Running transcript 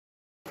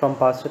from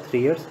past 3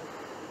 years.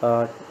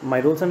 My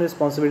roles and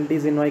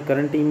responsibilities in my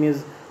current team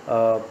is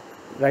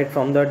right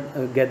from the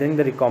gathering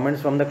the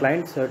requirements from the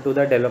clients to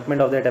the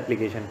development of that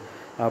application.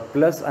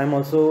 Plus, I'm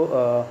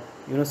also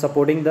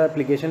supporting the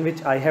application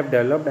which I have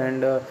developed,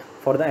 and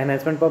for the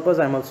enhancement purpose,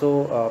 I'm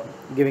also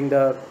giving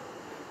the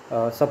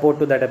support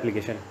to that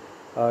application.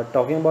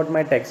 Talking about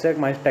my tech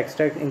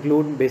stack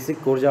include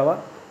basic core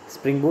Java,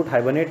 Spring Boot,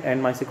 Hibernate,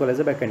 and MySQL as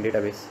a backend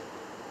database.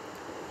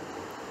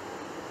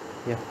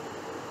 Yeah.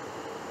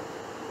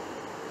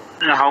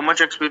 How much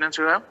experience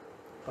you have?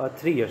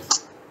 3 years.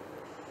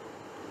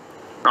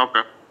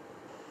 Okay.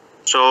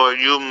 So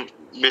you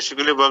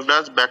basically worked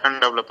as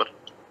backend developer.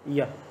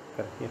 Yeah,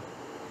 correct. Yeah.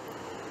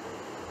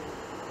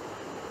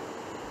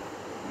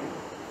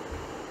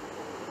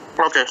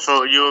 Okay,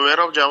 so you aware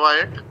of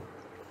Java8?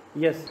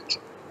 Yes.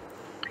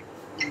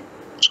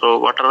 So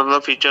what are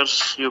the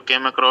features you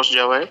came across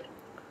Java8?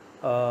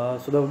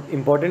 So the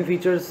important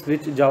features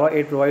which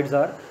Java8 provides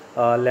are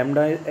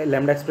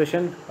lambda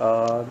expression,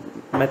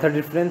 method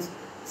reference,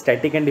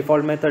 static and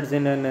default methods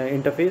in an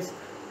interface,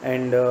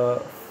 and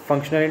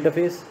functional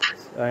interface,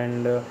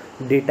 and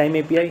datetime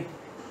API.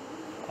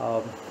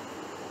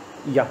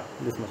 Yeah,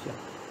 this much. Yeah.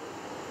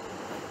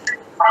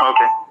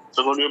 Okay.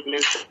 So could you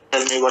please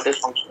tell me what is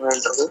functional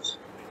interface?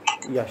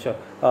 Yeah, sure.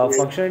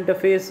 Functional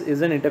interface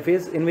is an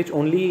interface in which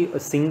only a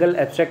single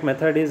abstract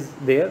method is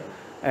there,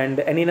 and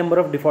any number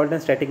of default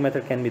and static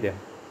method can be there.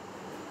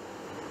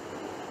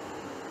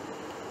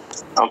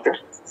 Okay.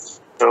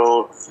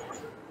 So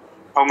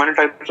how many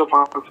types of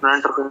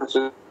functional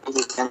interfaces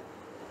you can?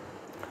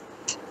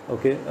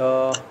 Okay.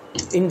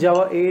 In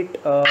Java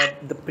 8,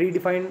 the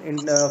predefined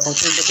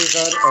functional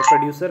interface are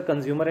producer,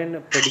 consumer,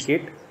 and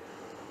predicate.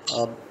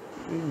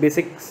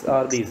 Basics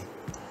are these.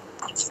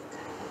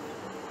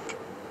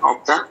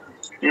 Okay.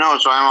 No,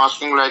 so I'm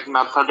asking like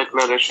method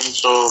declaration.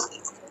 So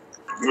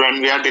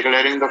when we are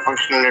declaring the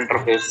functional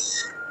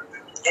interface,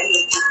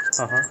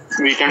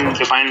 we can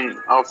define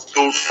of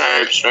two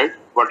types, right?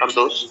 What are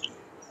those?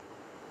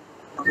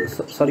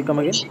 Sorry, come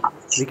again.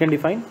 We can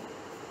define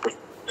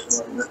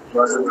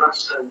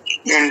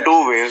in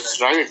two ways,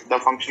 right? The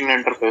functional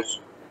interface.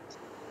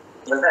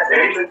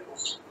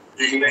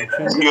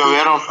 You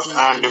aware of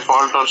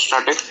default or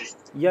static?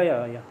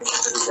 Yeah.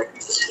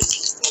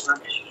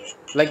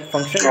 Like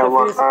function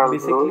interface,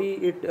 basically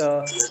it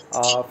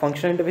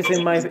function interface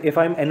in my, if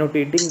I'm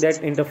annotating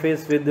that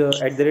interface with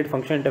 @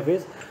 function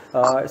interface,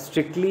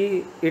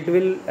 strictly it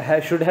will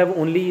should have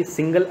only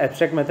single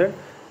abstract method,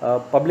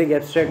 public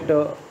abstract,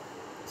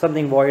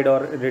 something void or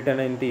return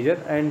an integer,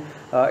 and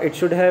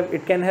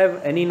it can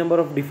have any number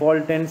of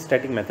default and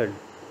static method.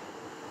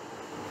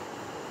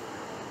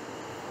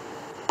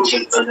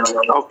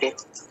 Okay.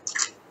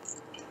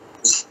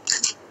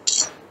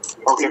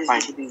 Okay,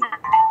 fine.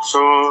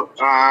 So,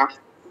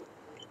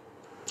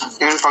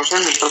 in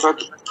functional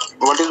interface,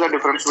 what is the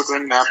difference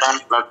between map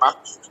and flat map?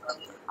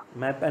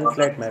 Map and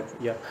flat map,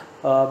 yeah.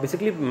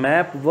 Basically,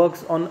 map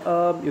works on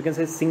you can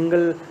say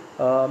single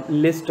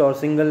list or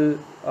single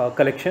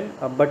collection,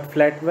 but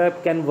flat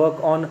map can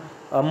work on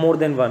more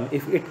than one.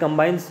 If it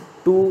combines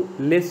two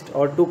list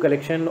or two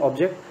collection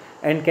object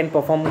and can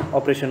perform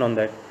operation on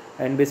that.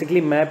 And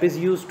basically, map is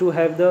used to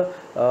have the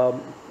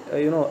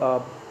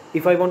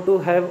if I want to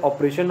have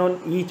operation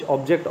on each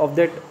object of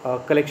that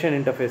collection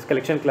interface,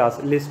 collection class,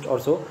 list or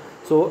so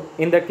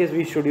in that case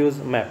we should use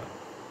map.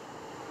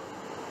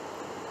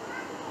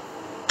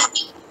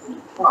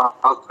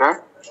 Okay.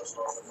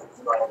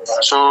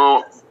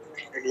 So,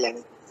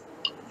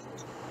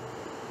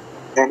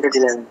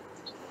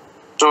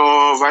 so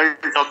while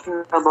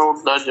talking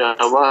about the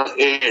Java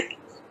 8,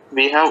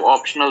 we have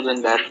optionals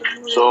in that.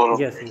 So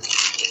yes.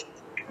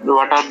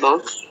 What are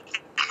those?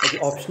 Okay,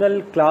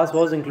 optional class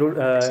was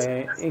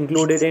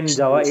included in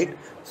Java 8.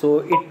 So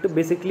it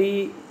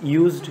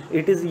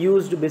is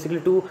used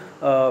basically to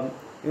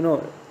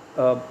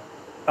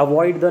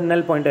avoid the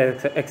null pointer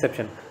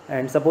exception.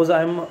 And suppose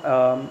I'm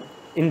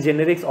in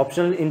generics,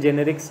 optional in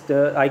generics,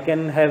 I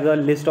can have a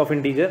list of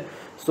integer.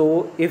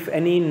 So if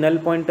any null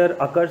pointer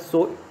occurs,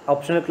 so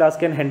optional class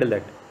can handle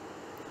that.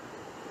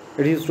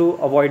 It is to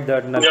avoid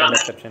the null pointer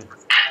exception.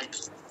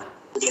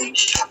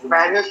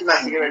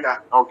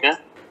 Okay.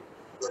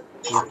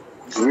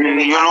 You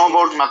know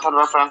about method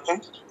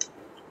referencing?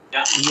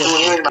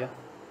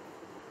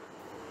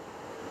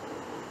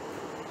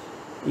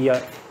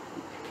 Yeah.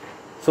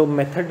 So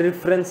method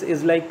reference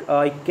is like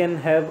I can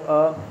have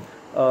a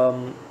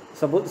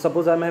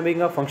suppose I'm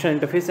having a function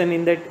interface, and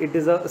in that it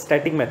is a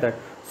static method.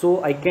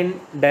 So I can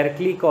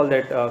directly call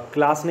that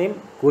class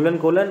name :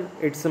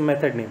 it's a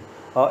method name.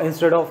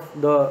 Instead of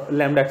the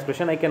lambda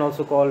expression, I can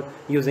also call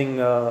using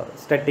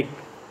static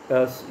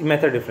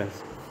method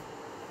reference.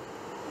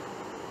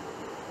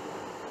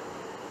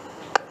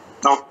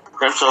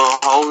 Okay, so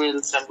how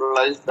we'll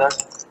symbolize that?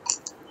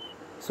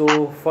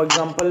 So for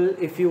example,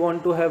 if you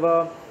want to have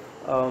a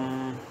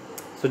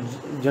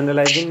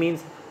generalizing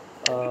means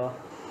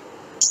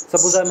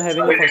suppose I'm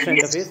having a function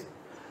interface,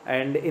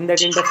 and in that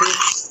interface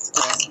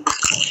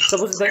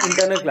suppose the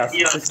internal class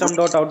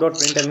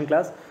system.out.println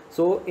class.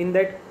 So in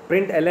that,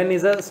 println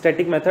is a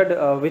static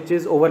method which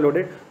is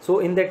overloaded. So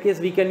in that case,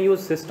 we can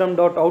use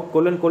system.out :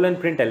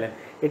 println.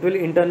 It will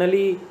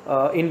internally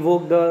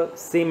invoke the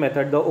same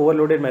method, the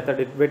overloaded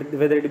method,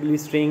 whether it will be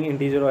string,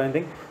 integer, or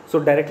anything. So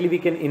directly we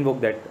can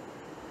invoke that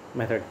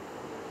method,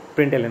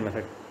 println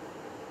method.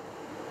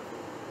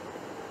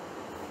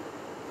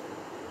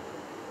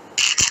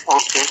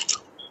 Okay.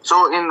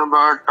 So in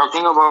about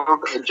talking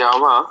about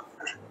Java,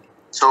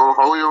 so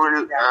how you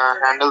will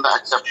handle the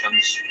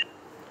exceptions?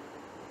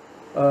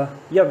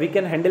 Yeah, we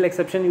can handle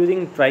exception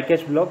using try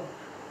catch block,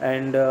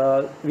 and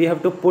we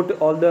have to put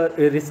all the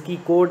risky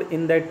code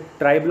in that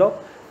try block,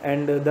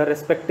 and the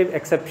respective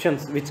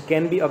exceptions which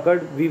can be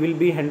occurred we will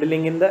be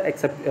handling in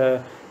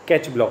the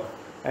catch block.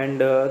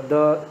 And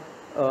the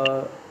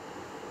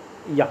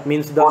yeah,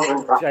 means the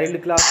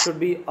child class should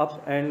be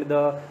up and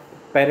the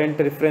parent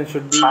reference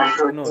should be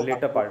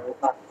later part,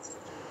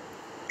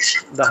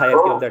 the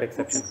hierarchy of that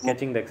exception,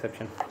 catching the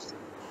exception.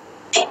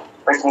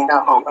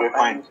 Okay,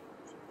 fine.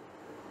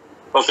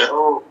 Okay.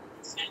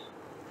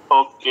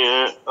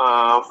 Okay,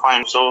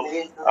 fine. So,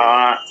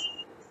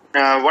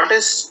 what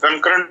is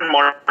concurrent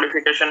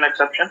modification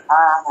exception?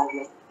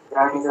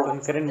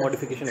 Concurrent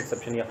modification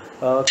exception, yeah.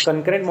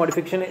 Concurrent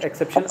modification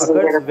exception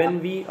occurs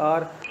when we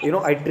are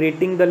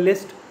iterating the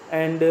list,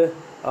 and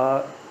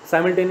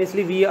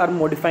simultaneously we are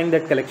modifying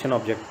that collection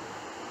object.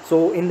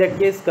 So in that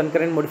case,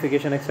 concurrent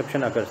modification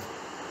exception occurs.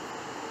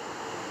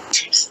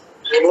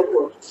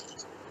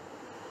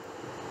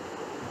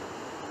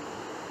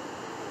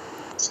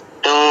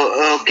 So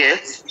okay,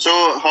 so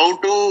how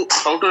to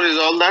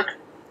resolve that?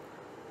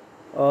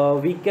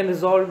 We can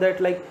resolve that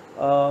like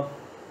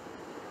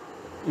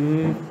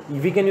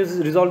we can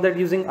resolve that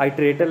using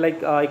iterator.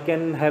 Like I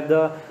can have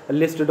the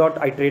list dot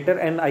iterator,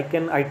 and I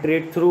can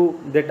iterate through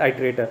that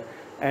iterator,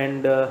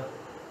 and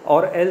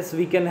or else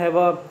we can have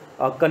a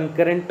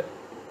concurrent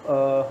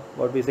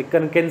what we say,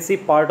 concurrency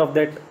part of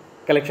that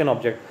collection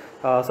object.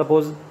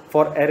 Suppose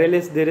for array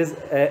list there is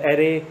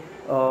array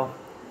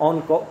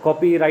on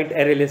copy-write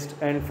array list,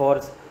 and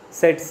for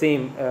set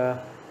same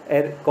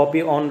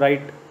copy on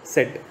write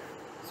set.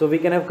 So we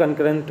can have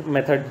concurrent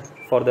method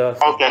for the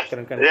okay.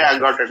 Yeah,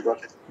 got it.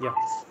 Yeah,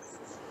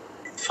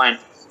 fine.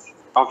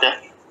 Okay.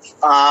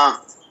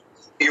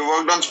 You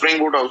worked on Spring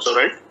Boot also,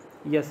 right?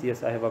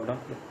 yes, I have worked on.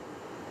 Yeah.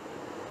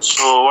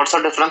 So what's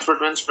the difference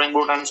between Spring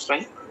Boot and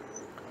Spring?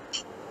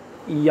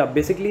 Yeah,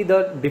 basically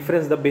the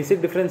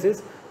basic difference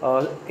is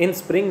in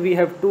Spring we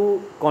have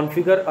to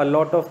configure a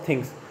lot of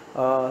things.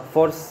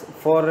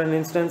 For an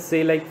instance,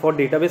 say like for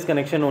database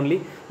connection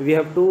only, we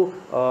have to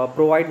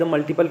provide the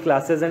multiple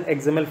classes and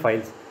XML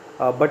files.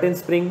 But in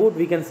Spring Boot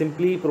we can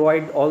simply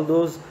provide all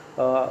those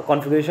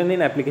configuration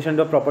in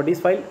application.properties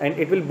file, and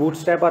it will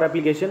bootstrap our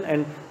application,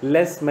 and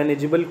less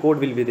manageable code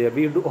will be there.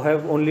 We do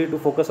have only to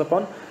focus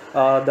upon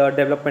the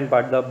development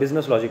part, the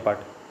business logic part,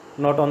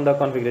 not on the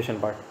configuration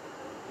part.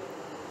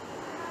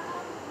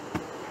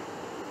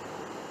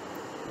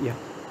 Yeah.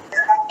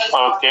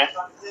 Okay.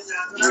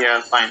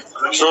 Yeah, fine.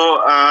 So,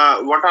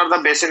 what are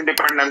the basic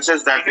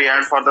dependencies that we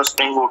add for the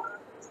Spring Boot?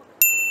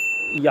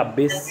 Yeah,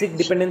 basic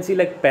dependency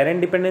like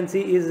parent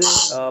dependency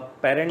is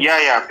parent.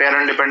 Yeah,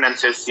 parent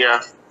dependencies.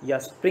 Yeah. Yeah,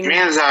 Spring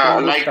means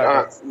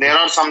Spring there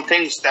are some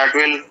things that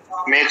will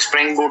make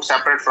Spring Boot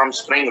separate from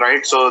Spring,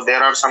 right? So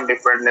there are some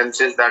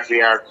dependencies that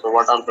we add. So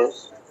what are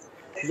those?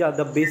 Yeah,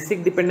 the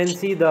basic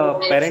dependency, the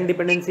parent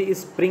dependency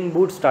is Spring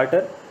Boot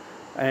starter,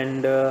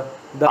 and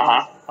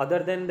other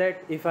than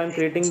that, if I'm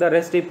creating the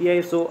REST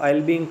API, so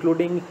I'll be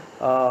including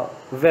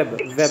web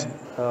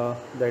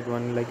that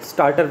one, like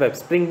starter web,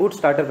 Spring Boot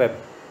starter web,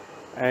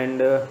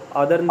 and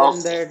other than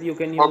that you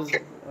can use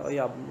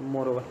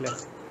moreover. Yeah.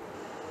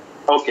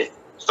 Okay.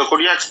 So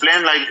could you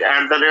explain, like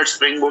at the rate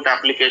Spring Boot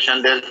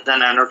application, there's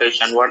an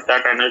annotation. What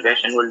that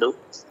annotation will do?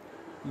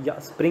 Yeah,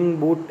 Spring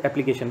Boot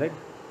application, right?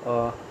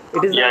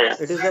 It is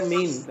it is the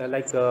main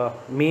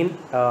main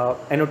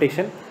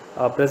annotation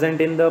present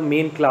in the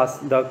main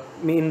class,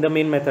 in the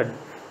main method.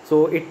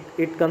 So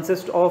it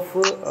consists of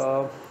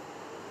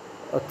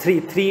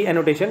three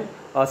annotation: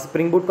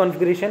 Spring Boot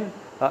configuration,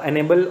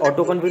 enable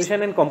auto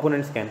configuration, and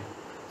component scan.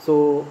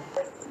 So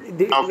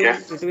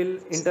it will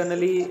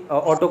internally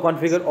auto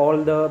configure all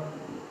the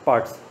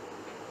parts.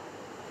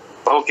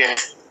 Okay.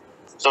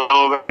 So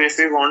if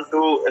we want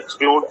to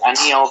exclude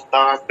any of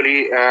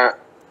the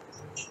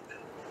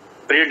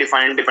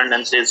predefined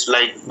dependencies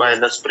like by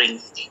the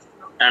Spring,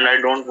 and I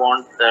don't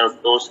want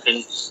those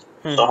things,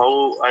 so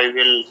how I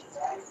will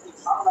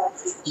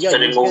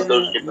remove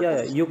those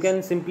dependencies? You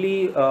can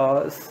simply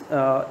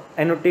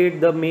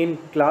annotate the main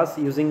class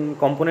using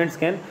component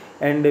scan,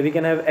 and we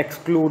can have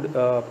exclude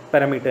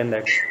parameter in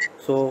that.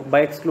 So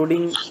by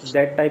excluding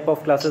that type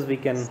of classes, we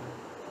can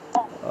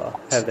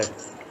have that.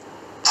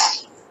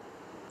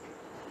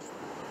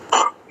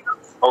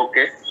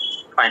 Okay,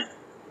 fine.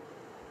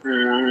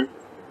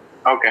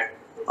 Okay.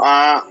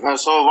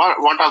 So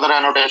what other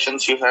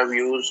annotations you have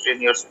used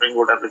in your Spring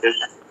Boot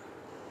application?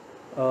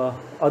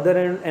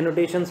 Other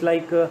annotations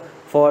like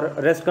for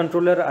REST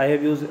controller, I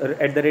have used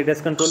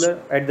 @REST controller,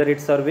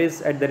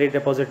 @service,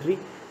 @repository.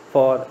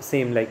 for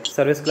same like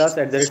service class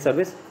at the rate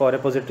service, for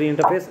repository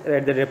interface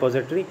at the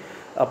repository.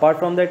 Apart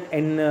from that,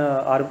 in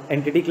our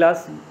entity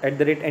class at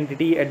the rate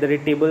entity at the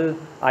rate table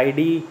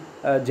id,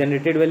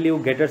 generated value,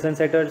 getters and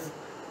setters,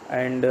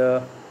 and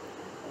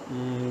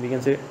we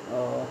can say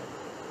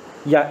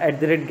yeah, at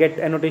the rate get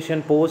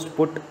annotation, post,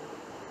 put,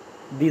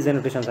 these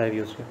annotations I have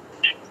used here.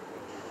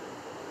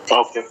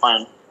 Okay,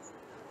 fine.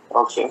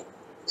 Okay.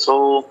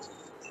 So,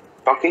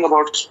 talking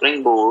about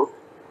Spring Boot,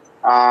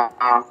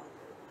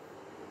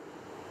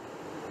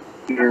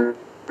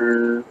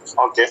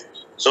 okay.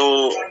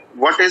 So,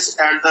 what is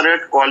at the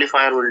rate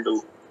qualifier will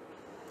do?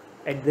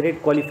 At the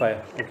rate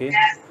qualifier, okay.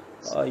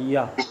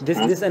 Yeah,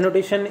 this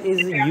annotation is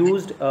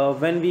used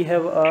when we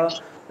have a,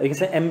 like I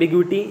say,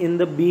 ambiguity in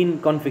the bean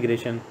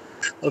configuration.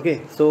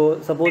 Okay, so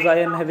suppose I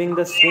am having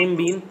the same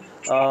bean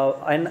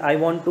and I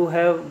want to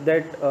have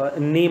that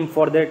name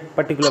for that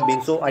particular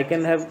bean, so I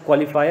can have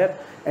qualifier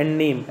and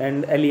name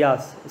and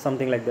alias,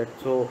 something like that.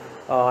 So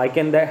I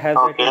can have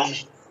that Okay. in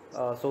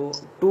so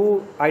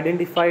to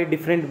identify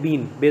different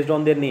bean based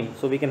on their name,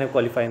 so we can have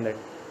qualifier in that.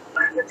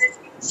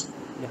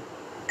 Yeah.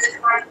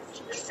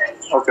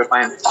 Okay,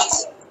 fine.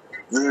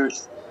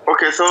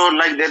 Okay, so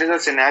like there is a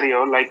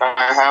scenario like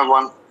I have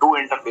two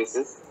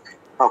interfaces.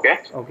 Okay,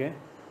 Okay.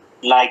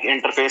 like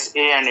interface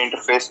A and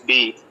interface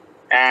B,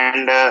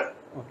 and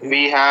Okay.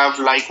 we have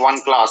like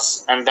one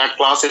class, and that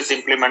class is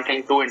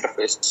implementing two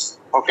interfaces.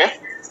 Okay,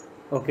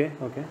 Okay.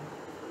 Okay.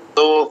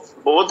 so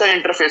both the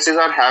interfaces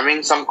are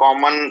having some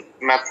common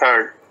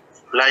method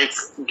like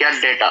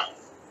get data,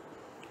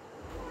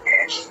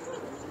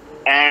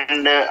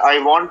 and I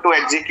want to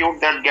execute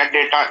that get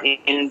data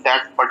in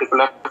that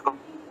particular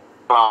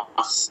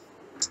class.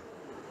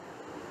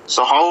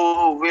 So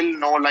how will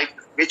know like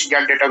which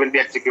get data will be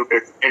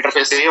executed,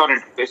 interface A or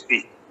interface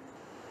B?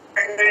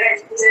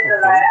 Okay.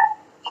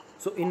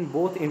 So in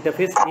both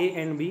interface A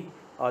and B,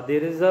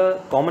 there is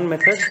a common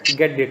method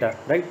get data,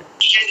 right?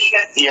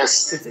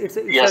 Yes. It's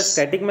a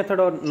static method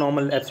or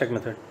normal abstract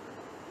method?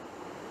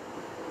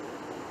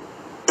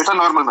 It's a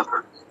normal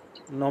method.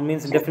 No,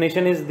 means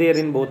definition is there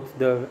in both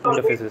the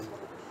interfaces.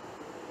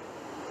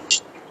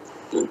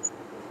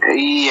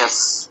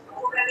 Yes.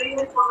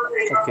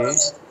 Okay.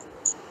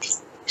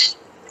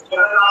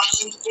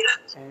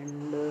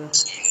 And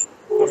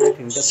for that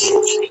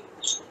interface.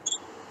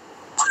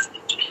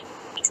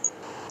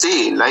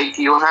 See, like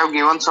you have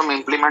given some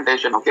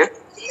implementation, okay,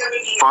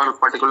 for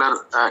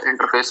particular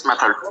interface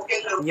method.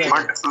 Yeah.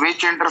 But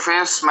which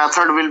interface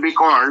method will be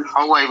called?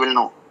 How I will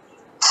know?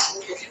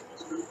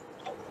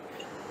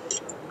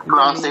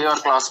 Class A or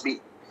class B?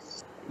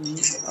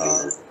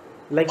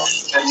 Like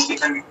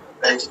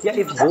yeah,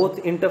 if both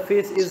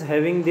interface is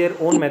having their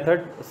own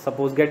method,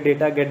 suppose get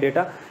data,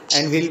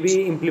 and we'll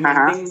be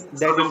implementing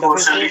that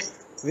interface,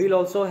 so we'll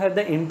also have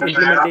the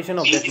implementation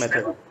of that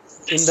method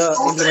in the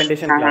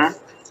implementation class.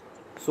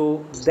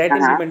 So that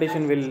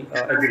implementation will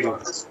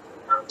execute. So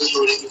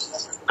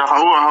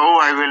how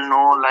I will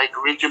know like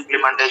which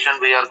implementation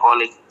we are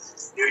calling?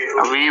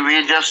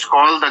 We just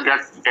call the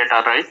get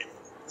data, right?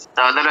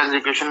 The other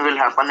execution will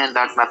happen in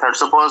that method.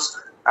 Suppose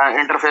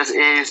interface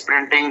A is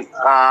printing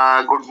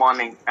good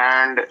morning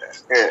and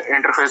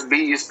interface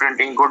B is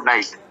printing good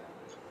night.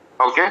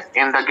 Okay,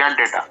 in the get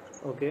data.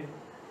 Okay.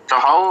 So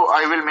how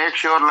I will make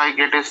sure like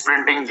it is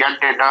printing get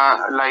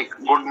data like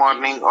good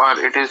morning or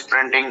it is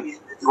printing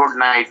good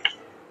night?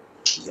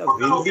 Yeah,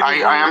 we'll be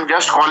I am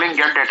just calling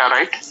get data,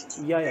 right?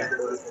 Yeah.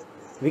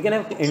 We can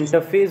have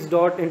interface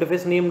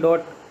name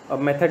dot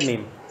method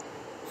name.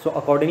 So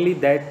accordingly,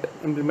 that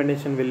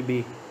implementation will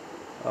be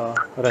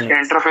running.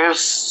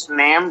 Interface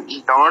name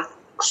dot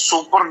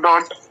super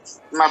dot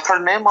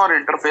method name or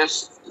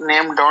interface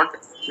name dot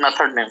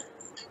method name?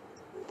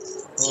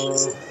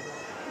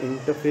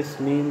 Interface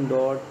name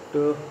dot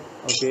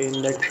okay,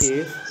 in that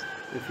case,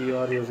 if you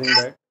are using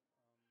that,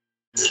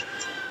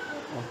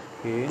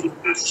 okay,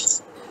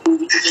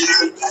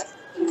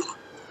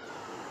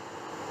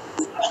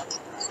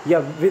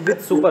 yeah,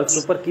 with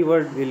super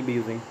keyword we'll be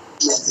using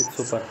with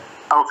super.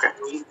 Okay.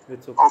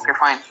 With super. Okay,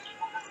 fine.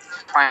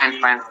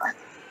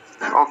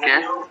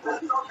 Okay.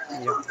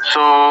 Yeah.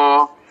 So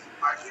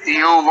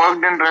you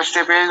worked in REST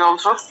APIs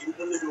also?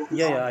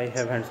 Yeah, I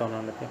have hands-on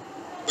on that. Yeah.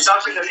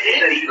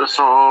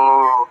 So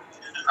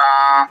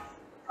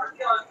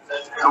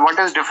what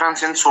is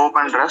difference in SOAP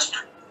and REST?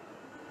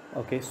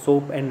 Okay,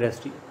 SOAP and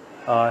REST.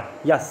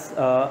 Yes,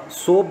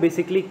 SOAP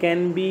basically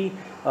can be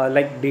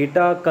like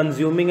data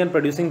consuming and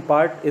producing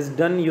part is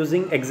done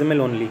using XML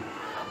only.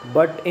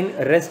 But in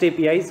REST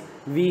APIs,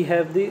 we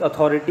have the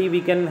authority.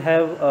 We can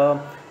have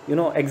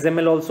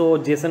XML also,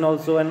 JSON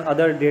also, and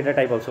other data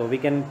type also. We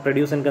can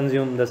produce and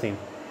consume the same.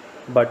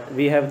 But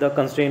we have the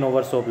constraint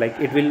over SOAP, like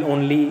it will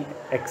only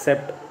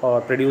accept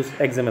or produce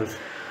XMLs.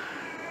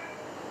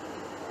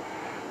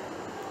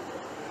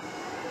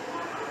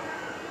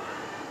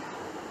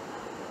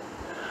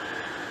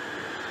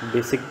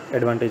 Basic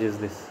advantage is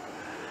this.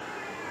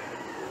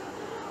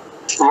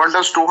 What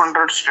does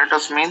 200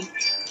 status mean?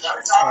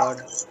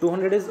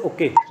 200 is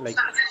okay, like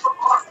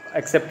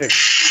accepted.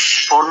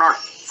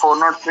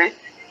 403?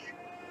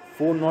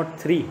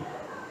 403.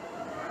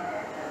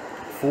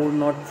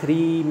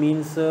 403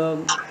 means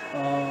I'm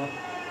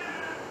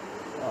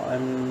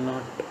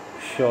not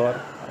sure.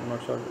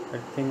 I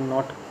think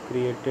not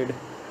created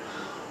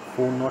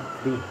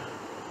 403.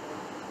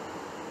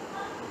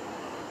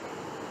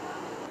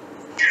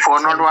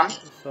 401.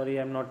 Sorry,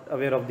 I'm not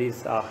aware of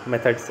these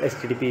methods.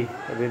 HTTP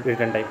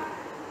return type.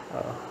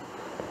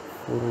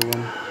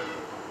 401.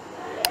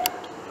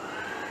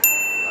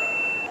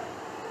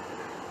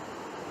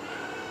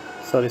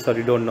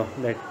 Sorry, don't know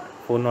that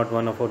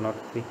 401 or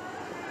 403.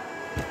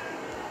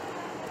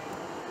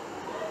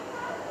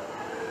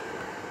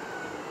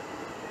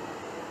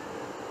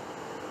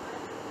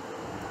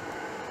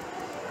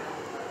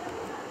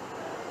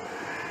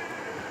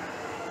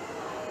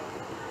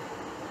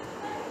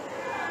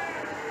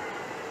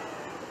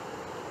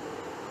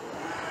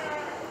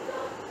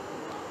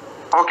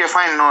 Okay,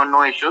 fine,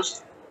 no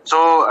issues.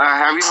 So,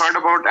 have you heard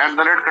about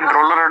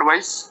 @controller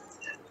advice?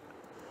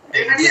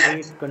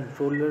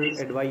 Controller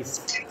advice.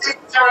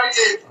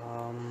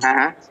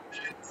 Uh-huh.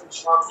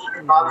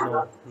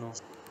 No.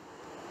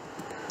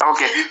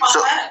 Okay, so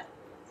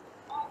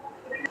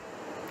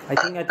I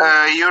think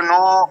you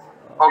know.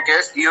 Okay,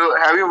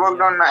 have you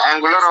worked on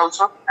Angular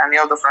also? Any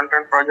of the front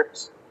end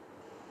projects?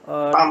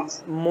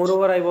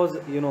 Moreover, I was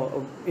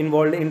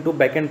involved into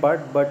backend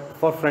part, but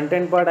for front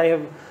end part, I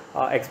have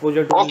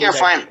exposure to only Okay,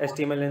 fine.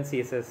 HTML and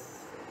CSS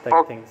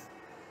type things.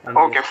 And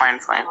Okay, fine.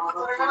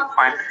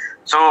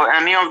 So,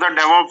 any of the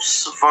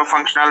DevOps for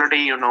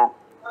functionality, you know?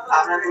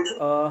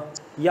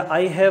 Yeah,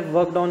 I have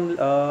worked on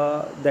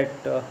that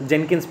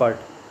Jenkins part.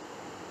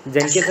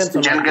 Jenkins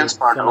and Jenkins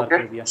part,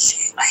 okay. yeah.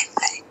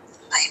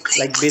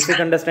 Like basic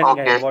understanding,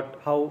 I Okay. have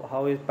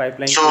how is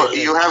pipeline. So,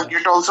 created. you have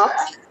Git also?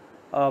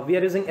 We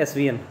are using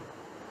SVN.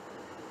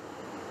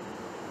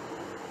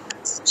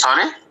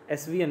 Sorry?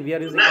 SVN. We are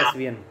using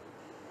SVN.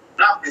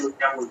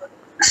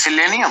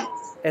 Selenium?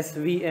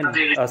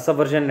 SVN,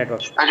 Subversion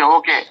Network.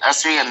 Okay,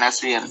 SVN.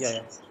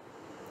 Yeah.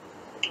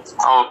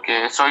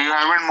 Okay, so you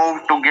haven't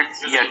moved to Git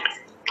yet?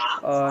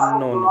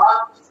 No.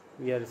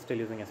 We are still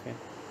using SVN.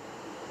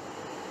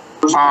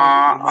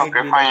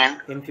 Okay, fine.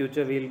 Like in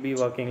future, we'll be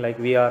working like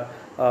we are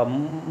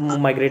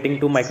migrating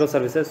to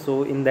microservices.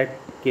 So in that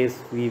case,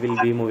 we will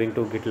be moving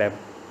to GitLab.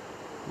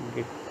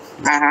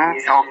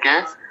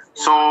 Okay.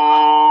 So,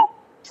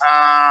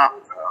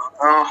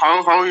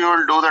 how you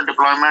will do the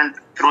deployment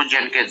through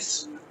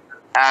Jenkins?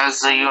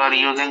 As you are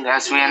using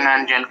SVN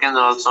and Jenkins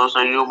also,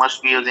 so you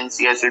must be using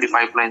CI/CD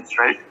pipelines,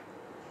 right?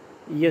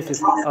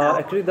 Yes.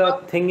 Actually, the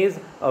thing is,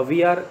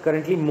 we are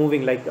currently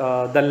moving like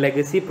the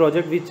legacy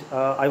project which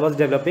I was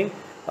developing.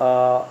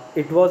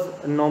 It was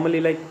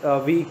normally like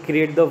we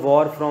create the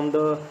war from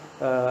the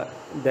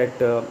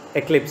that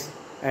Eclipse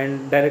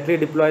and directly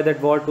deploy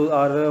that war to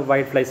our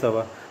Whitefly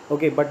server.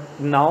 Okay, but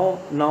now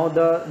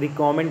the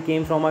requirement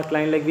came from our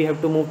client like we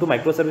have to move to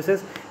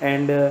microservices,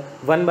 and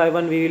one by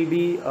one we will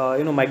be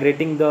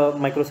migrating the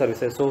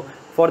microservices. So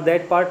for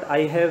that part,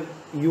 I have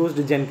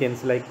used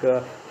Jenkins like.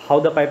 How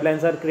the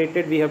pipelines are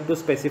created, we have to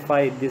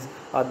specify this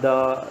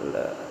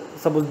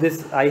suppose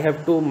this I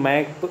have to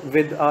map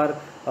with our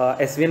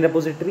SVN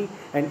repository,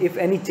 and if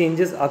any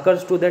changes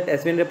occurs to that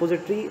SVN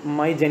repository,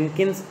 my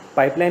Jenkins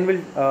pipeline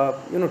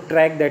will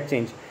track that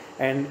change,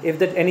 and if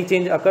that any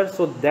change occurs,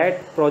 so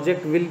that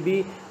project will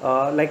be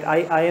like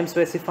I am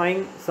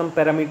specifying some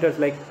parameters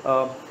like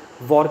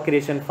war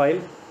creation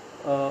file,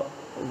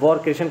 war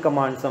creation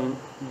command, some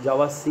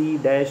java c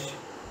dash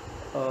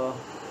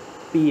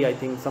P, I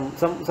think some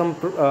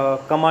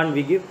command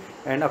we give,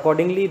 and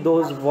accordingly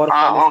those war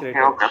files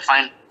created. Okay,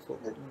 fine. So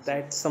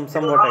that's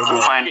somewhat I do.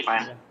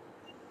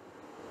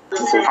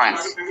 Fine.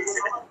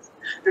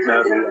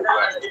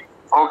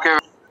 Okay,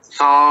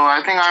 so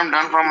I think I'm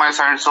done from my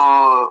side. So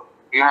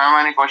you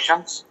have any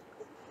questions?